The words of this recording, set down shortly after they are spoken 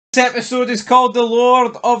This episode is called The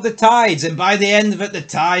Lord of the Tides, and by the end of it, the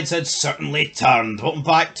tides had certainly turned. Welcome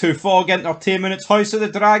back to Fog Entertainment's House of the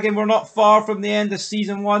Dragon. We're not far from the end of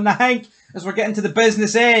Season 1. I think, as we're getting to the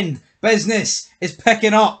business end, business is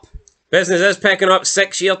picking up. Business is picking up.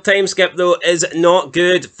 6-year time skip, though, is not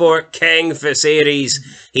good for King Viserys.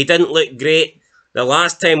 He didn't look great the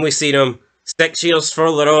last time we seen him. 6 years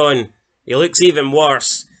further on, he looks even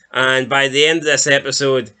worse. And by the end of this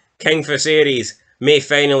episode, King Viserys may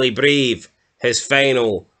finally breathe his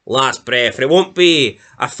final last breath. And it won't be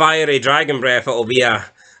a fiery dragon breath, it'll be a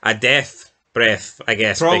death breath, I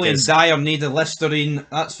guess. Probably in dire need of Listerine,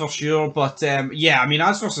 that's for sure. But yeah, I mean,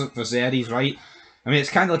 as for Viserys, right? I mean,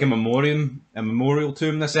 it's kind of like a memorial to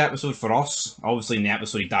him this episode for us. Obviously, in the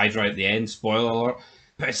episode, he died right at the end, spoiler alert.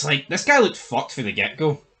 But it's like, this guy looked fucked from the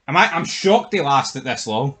get-go. I'm shocked he lasted this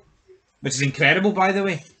long. Which is incredible, by the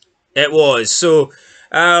way. It was. So,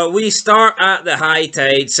 we start at the high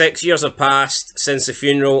tide. 6 years have passed since the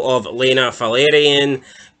funeral of Rhaenyra Valerian.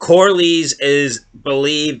 Corlys is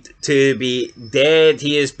believed to be dead.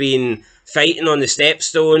 He has been fighting on the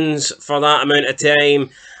stepstones for that amount of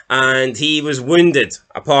time. And he was wounded,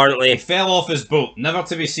 apparently. He fell off his boat, never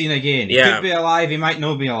to be seen again. He Yeah. could be alive, he might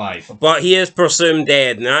not be alive. But he is presumed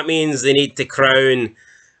dead, and that means they need to crown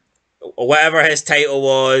whatever his title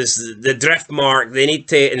was, the Driftmark. They need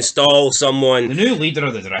to install someone. The new leader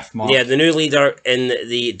of the Driftmark. Yeah, the new leader in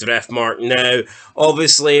the Driftmark. Now,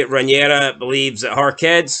 obviously, Rhaenyra believes that her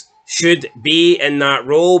kids should be in that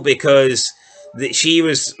role because she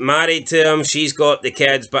was married to him. She's got the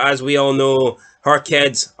kids, but as we all know, her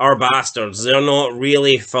kids are bastards. They're not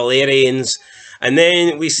really Valerians. And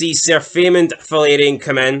then we see Sir Faemund Valerian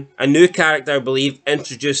come in, a new character, I believe,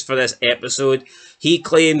 introduced for this episode. He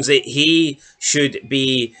claims that he should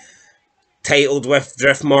be titled with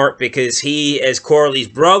Driftmark because he is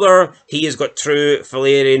Corlys' brother. He has got true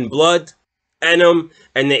Valerian blood in him,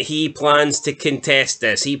 and that he plans to contest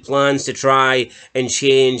this. He plans to try and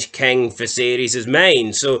change King Viserys'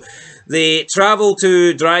 mind. So they travel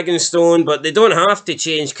to Dragonstone, but they don't have to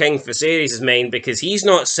change King Viserys' mind because he's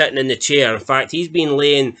not sitting in the chair. In fact, he's been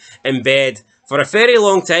laying in bed for a very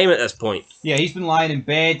long time at this point. Yeah, he's been lying in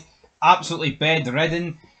bed, absolutely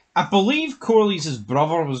bedridden. I believe Corlys'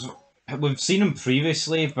 brother was... We've seen him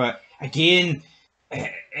previously, but again,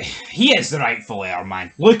 he is the rightful heir,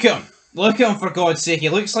 man. Look at him. Look at him, for God's sake. He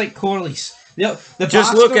looks like Corlys.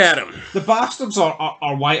 Just look at him. The bastards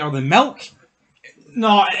are whiter than milk.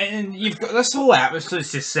 No, and you've got this whole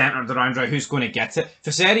episode's just centered around who's going to get it.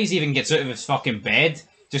 Viserys even gets out of his fucking bed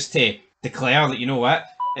just to declare that, you know what,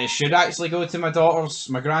 it should actually go to my daughters,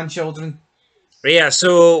 my grandchildren. Yeah,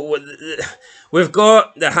 so we've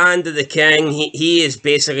got the Hand of the King. He is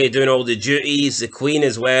basically doing all the duties, the Queen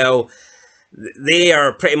as well. They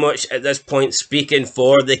are pretty much at this point speaking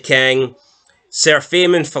for the King. Sir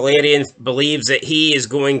Faemund Valerian believes that he is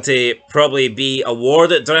going to probably be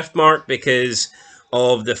awarded Driftmark because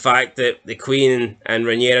of the fact that the Queen and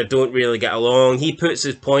Rhaenyra don't really get along. He puts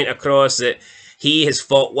his point across that he has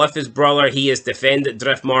fought with his brother. He has defended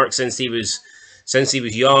Driftmark since he was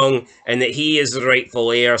young, and that he is the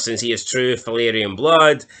rightful heir since he has true Valerian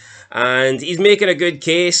blood. And he's making a good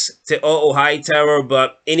case to Otto Hightower,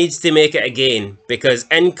 but he needs to make it again because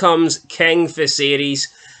in comes King Viserys.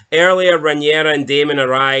 Earlier, Rhaenyra and Daemon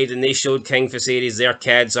arrived and they showed King Viserys their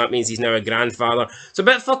kids, so that means he's now a grandfather. It's a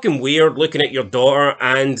bit fucking weird looking at your daughter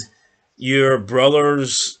and your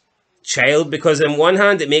brother's child, because on one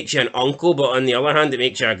hand it makes you an uncle, but on the other hand it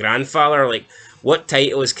makes you a grandfather. Like, what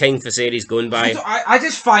title is King Viserys going by? I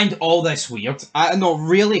just find all this weird. No,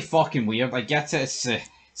 really fucking weird. I get it.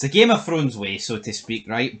 It's a Game of Thrones way, so to speak,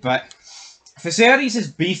 right? But Viserys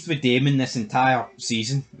has beefed with Daemon this entire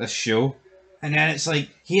season, this show. And then it's like,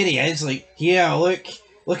 here he is, like, here,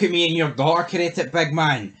 look at me and your daughter create it, big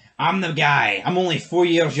man. I'm the guy. I'm only 4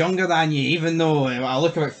 years younger than you, even though I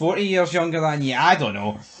look about 40 years younger than you. I don't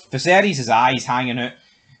know. Viserys' eyes hanging out.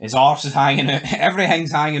 His arse is hanging out.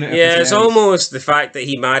 Everything's hanging out. Yeah, it's almost the fact that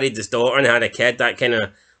he married his daughter and had a kid that kind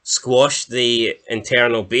of squashed the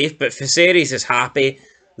internal beef. But Viserys is happy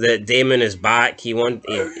that Daemon is back. He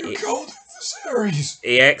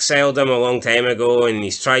exiled him a long time ago, and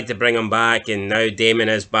he's tried to bring him back, and now Daemon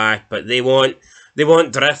is back. But they want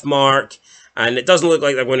Driftmark, and it doesn't look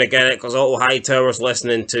like they're going to get it because Otto Hightower's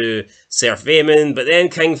listening to Sir Faemund. But then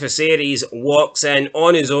King Viserys walks in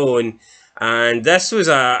on his own, and this was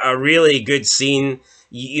a really good scene.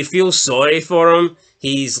 You feel sorry for him.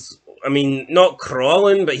 He's, I mean, not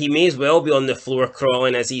crawling, but he may as well be on the floor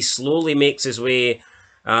crawling as he slowly makes his way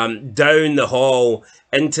down the hall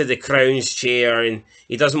into the crown's chair, and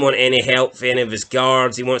he doesn't want any help from any of his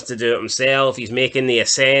guards. He wants to do it himself. He's making the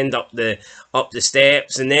ascent up the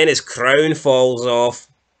steps, and then his crown falls off.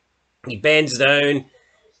 He bends down.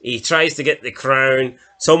 He tries to get the crown.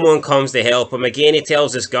 Someone comes to help him. Again, he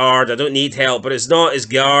tells his guard, I don't need help, but it's not his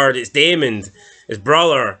guard, it's Daemon, his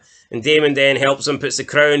brother. And Daemon then helps him, puts the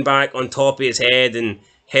crown back on top of his head, and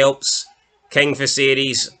helps King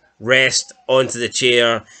Viserys rest onto the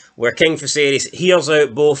chair, where King Viserys hears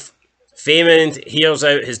out both Faemond, hears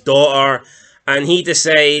out his daughter, and he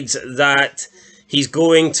decides that he's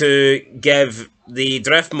going to give the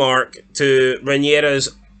Driftmark to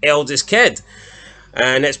Rhaenyra's eldest kid.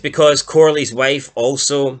 And it's because Corley's wife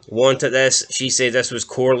also wanted this. She said this was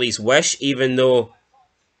Corley's wish, even though,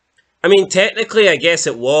 I mean, technically I guess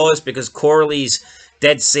it was, because Corley's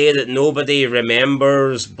did say that nobody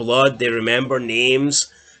remembers blood, they remember names.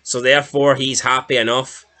 So therefore he's happy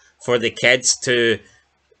enough for the kids to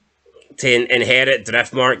inherit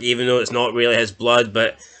Driftmark, even though it's not really his blood.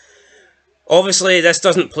 But obviously this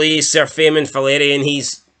doesn't please Sir Faemon Valerian.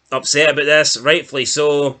 He's upset about this, rightfully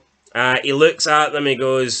so. He looks at them and he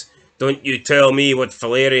goes, don't you tell me what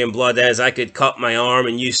Valerian blood is. I could cut my arm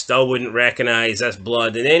and you still wouldn't recognise this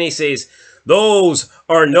blood. And then he says, those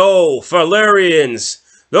are no Valerians.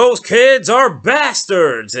 Those kids are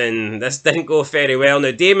bastards. And this didn't go very well.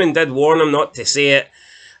 Now, Daemon did warn him not to say it.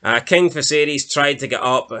 King Viserys tried to get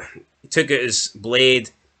up, took out his blade,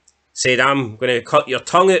 said, I'm going to cut your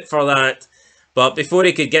tongue out for that. But before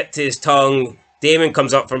he could get to his tongue, Daemon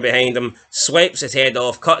comes up from behind him, swipes his head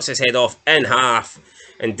off, cuts his head off in half,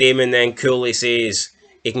 and Daemon then coolly says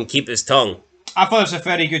he can keep his tongue. I thought it was a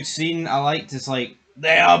very good scene. I liked it's like,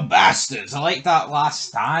 they are bastards. I like that last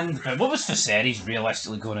stand. But what was Viserys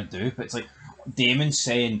realistically going to do? But it's like Daemon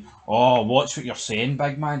saying, oh, watch what you're saying,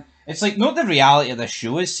 big man. It's like, not the reality of this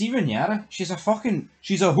show is, see Rhaenyra, she's a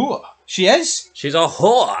whore. She is. She's a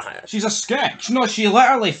whore. She's a sketch. No, she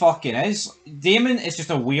literally fucking is. Daemon is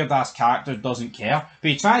just a weird-ass character, doesn't care.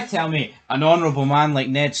 But you try to tell me an honourable man like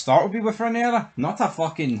Ned Stark will be with Rhaenyra? Not a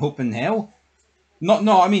fucking hope in hell.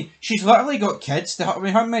 No, I mean, she's literally got kids. I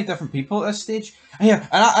mean, how many different people at this stage? Here,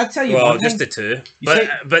 and I tell you well, just the two.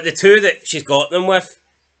 But the two that she's got them with,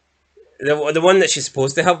 the one that she's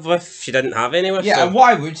supposed to have with, she didn't have any with. Yeah, so. And what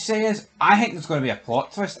I would say is, I think there's going to be a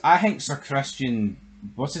plot twist. I think Sir Christian...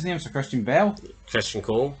 What's his name? Sir Christian Bell? Christian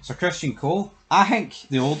Cole. Sir Christian Cole. I think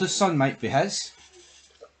the oldest son might be his.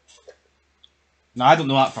 Now, I don't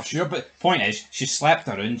know that for sure, but point is, she's slept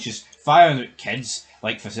around, she's firing out kids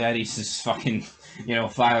like Viserys is fucking, you know,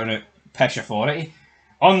 firing out pish authority.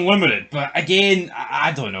 Unlimited. But again,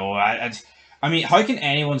 I don't know. I mean, how can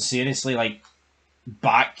anyone seriously, like,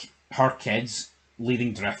 back her kids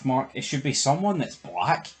leading Driftmark? It should be someone that's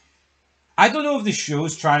black. I don't know if the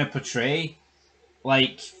show's trying to portray...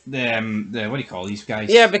 like the what do you call these guys?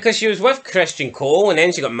 Yeah, because she was with Christian Cole and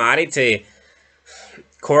then she got married to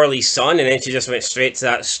Corley's son and then she just went straight to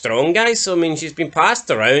that strong guy. So I mean, she's been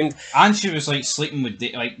passed around. And she was like sleeping with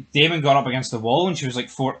Daemon got up against the wall and she was like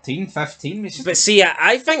 14, 15. But see,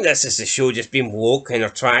 I think this is the show just being woke and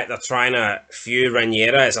they're trying to view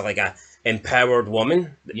Rhaenyra as like a empowered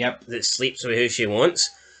woman. Yep. That sleeps with who she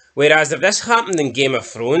wants. Whereas if this happened in Game of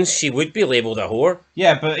Thrones, she would be labelled a whore.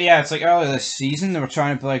 Yeah, but yeah, it's like earlier this season, they were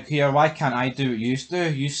trying to be like, here, why can't I do what you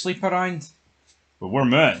do? You sleep around. But we're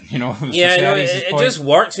men, you know? Yeah, no, it just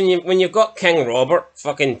works when you've got King Robert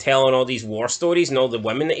fucking telling all these war stories and all the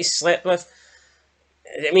women that he slept with.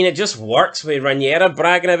 I mean, it just works with Rhaenyra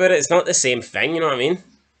bragging about it. It's not the same thing, you know what I mean?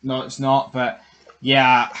 No, it's not, but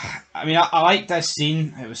yeah, I mean, I liked this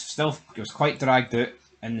scene. It was quite dragged out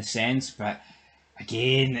in the sense, but...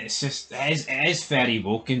 again, it's just it is very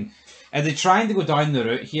woke, and are they trying to go down the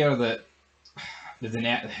route here that the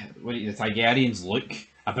Targaryens look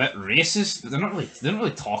a bit racist? But they don't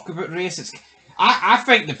really talk about race. I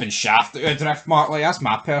think they've been shafted out of Driftmark. Like, that's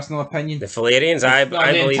my personal opinion. The Valerians, I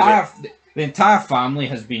believe the entire family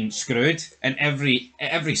has been screwed in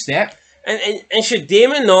every step. And should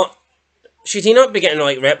Daemon should he not be getting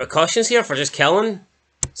like repercussions here for just killing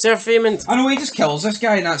Sir Faemon? I know, he just kills this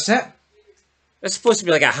guy and that's it. It's supposed to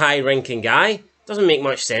be like a high-ranking guy. Doesn't make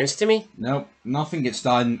much sense to me. Nope, nothing gets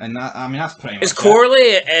done, and that, I mean, that's pretty much Is Corley,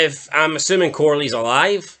 if I'm assuming Corley's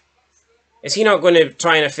alive, is he not going to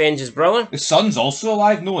try and avenge his brother? His son's also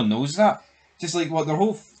alive, no one knows that. Just like, what, their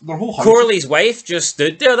whole house... Corley's wife just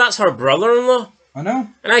stood there, that's her brother-in-law. I know.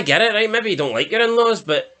 And I get it, right? Maybe you don't like your in-laws,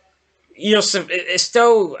 but it's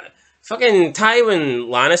still... Fucking Tywin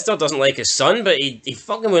Lannister doesn't like his son, but he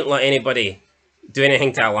fucking wouldn't let anybody do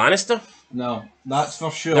anything to a Lannister. No, that's for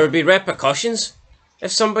sure. There would be repercussions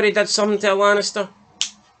if somebody did something to a Lannister.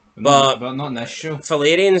 But not in this show.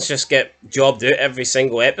 Valerians just get jobbed out every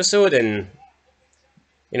single episode, and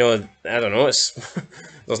you know, I don't know. It's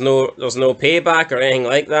there's no payback or anything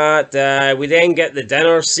like that. We then get the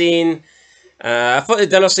dinner scene. I thought the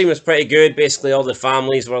dinner scene was pretty good. Basically, all the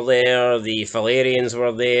families were there. The Valerians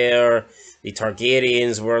were there. The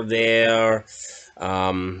Targaryens were there.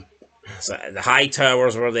 So the High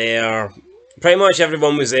Towers were there. Pretty much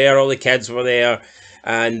everyone was there. All the kids were there,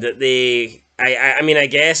 and I mean, I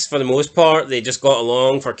guess for the most part, they just got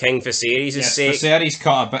along for King Viserys' sake. Viserys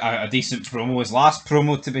cut a decent promo. His last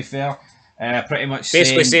promo, to be fair, pretty much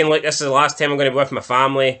basically saying, like, this is the last time I'm going to be with my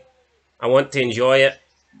family. I want to enjoy it,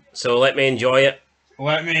 so let me enjoy it.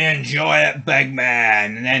 Let me enjoy it, big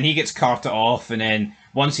man. And then he gets carted off, and then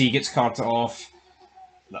once he gets carted off,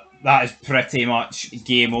 that is pretty much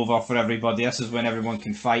game over for everybody. This is when everyone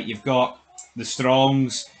can fight. You've got the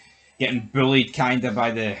Strongs getting bullied kind of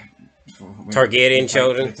by the Targaryen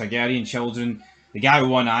children. The Targaryen children. The guy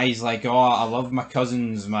with one eye is like, oh, I love my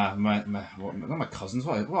cousins, not my cousins,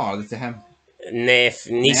 what are they to him?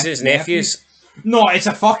 Nieces, nephews? No, it's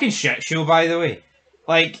a fucking shit show, by the way.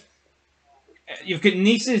 Like, you've got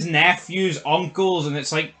nieces, nephews, uncles, and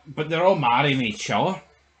it's like, but they're all marrying each other.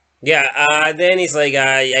 Yeah, then he's like,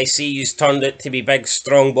 I see you've turned it to be big,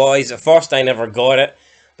 strong boys. At first, I never got it,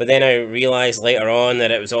 but then I realised later on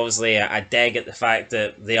that it was obviously a dig at the fact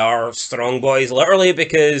that they are strong boys, literally,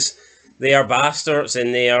 because they are bastards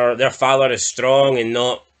and their father is strong and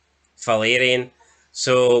not Valerian.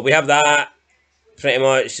 So we have that, pretty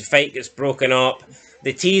much. The fight gets broken up.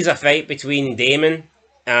 They tease a fight between Daemon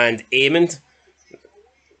and Aemond.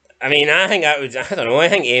 I mean, I think I don't know, I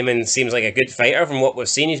think Aemond seems like a good fighter from what we've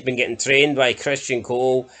seen. He's been getting trained by Christian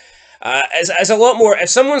Cole. It's a lot more, if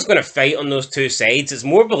someone's going to fight on those two sides, it's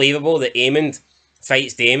more believable that Aemond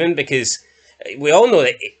fights Daemon, because we all know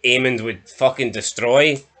that Aemond would fucking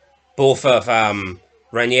destroy both of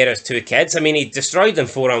Rhaenyra's two kids. I mean, he destroyed them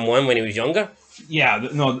 4-on-1 when he was younger. Yeah,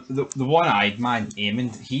 no, the one-eyed man,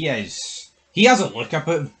 Aemond, he has a look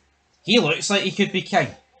about him. He looks like he could be king.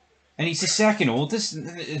 And he's the second oldest.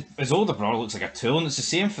 His older brother looks like a tool, and it's the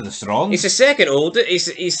same for the Strong. He's the second oldest.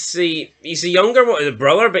 He's the younger one, the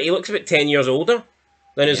brother, but he looks about 10 years older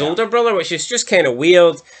than his older brother, which is just kind of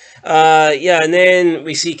weird. Yeah, and then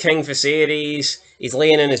we see King Viserys. He's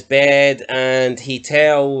laying in his bed, and he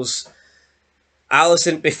tells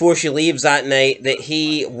Alicent before she leaves that night that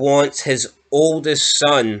he wants his oldest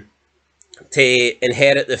son to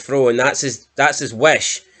inherit the throne. That's his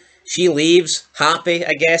wish. She leaves, happy,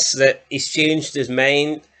 I guess, that he's changed his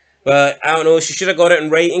mind. But, I don't know, she should have got it in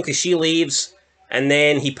writing, because she leaves, and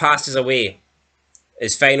then he passes away.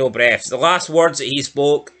 His final breaths. The last words that he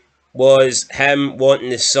spoke was him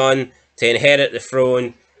wanting his son to inherit the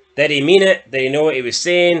throne. Did he mean it? Did he know what he was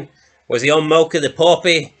saying? Was he on milk of the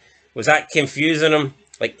poppy? Was that confusing him?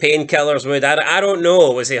 Like painkillers would? I don't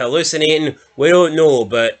know. Was he hallucinating? We don't know,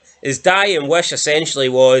 but his dying wish essentially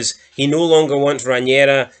was he no longer wants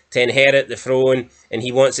Rhaenyra to inherit the throne, and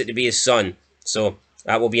he wants it to be his son. So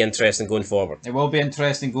that will be interesting going forward. It will be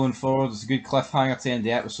interesting going forward. It's a good cliffhanger to end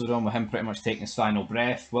the episode on, with him pretty much taking his final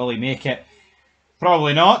breath. Will he make it?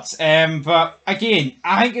 Probably not. But again,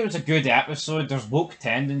 I think it was a good episode. There's woke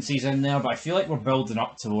tendencies in there, but I feel like we're building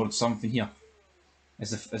up towards something here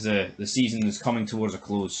as the season is coming towards a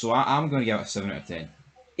close. So I'm going to give it a 7 out of 10.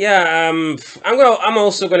 Yeah, I'm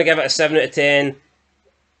also going to give it a 7 out of 10.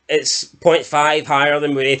 It's 0.5 higher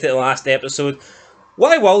than we rated the last episode.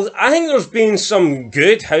 I think there's been some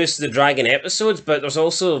good House of the Dragon episodes, but there's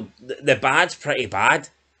also the bad's pretty bad.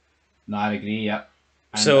 No, I agree. Yeah.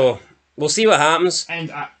 And, so we'll see what happens.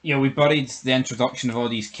 And we buried the introduction of all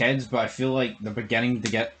these kids, but I feel like they're beginning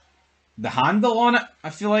to get the handle on it. I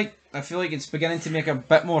feel like it's beginning to make a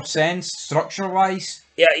bit more sense structure-wise.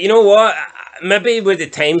 Yeah, you know what? Maybe with the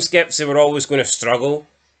time skips, they were always going to struggle.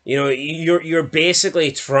 You know, you're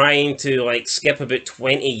basically trying to like skip about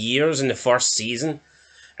 20 years in the first season,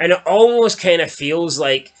 and it almost kind of feels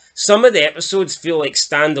like some of the episodes feel like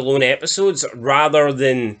standalone episodes rather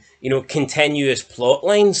than, you know, continuous plot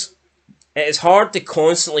lines. It is hard to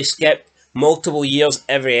constantly skip multiple years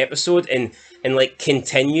every episode and like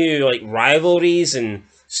continue like rivalries and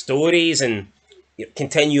stories and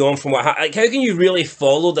continue on from what like how can you really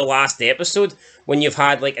follow the last episode when you've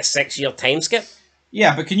had like a 6-year time skip?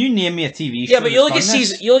 Yeah, but can you name me a TV show? Yeah, but you look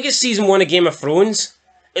at season 1 of Game of Thrones.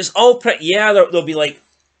 It's all pretty. Yeah, there'll be like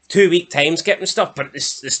 2-week time skip and stuff, but the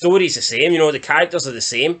story's the same. You know, the characters are the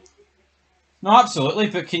same. No, absolutely.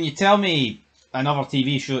 But can you tell me another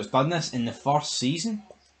TV show that's done this in the first season?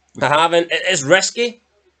 I haven't. It's risky,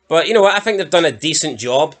 but you know what? I think they've done a decent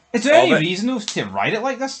job. Is there any reason to write it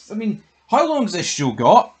like this? I mean, how long has this show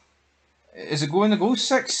got? Is it going to go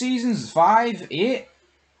 6 seasons, 5, 8?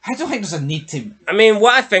 I don't think there's a need to. I mean,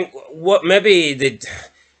 what I think, what maybe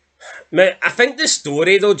I think the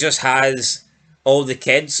story though just has all the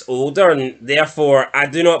kids older, and therefore I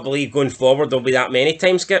do not believe going forward there'll be that many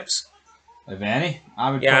time skips. If any, I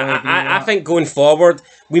would Yeah, probably agree with I that. think going forward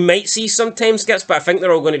we might see some time skips, but I think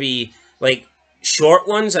they're all going to be like short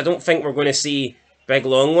ones. I don't think we're going to see big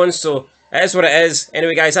long ones. So it is what it is.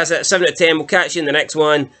 Anyway, guys, that's it. 7 out of 10. We'll catch you in the next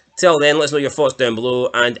one. Till then, let us know your thoughts down below,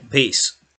 and peace.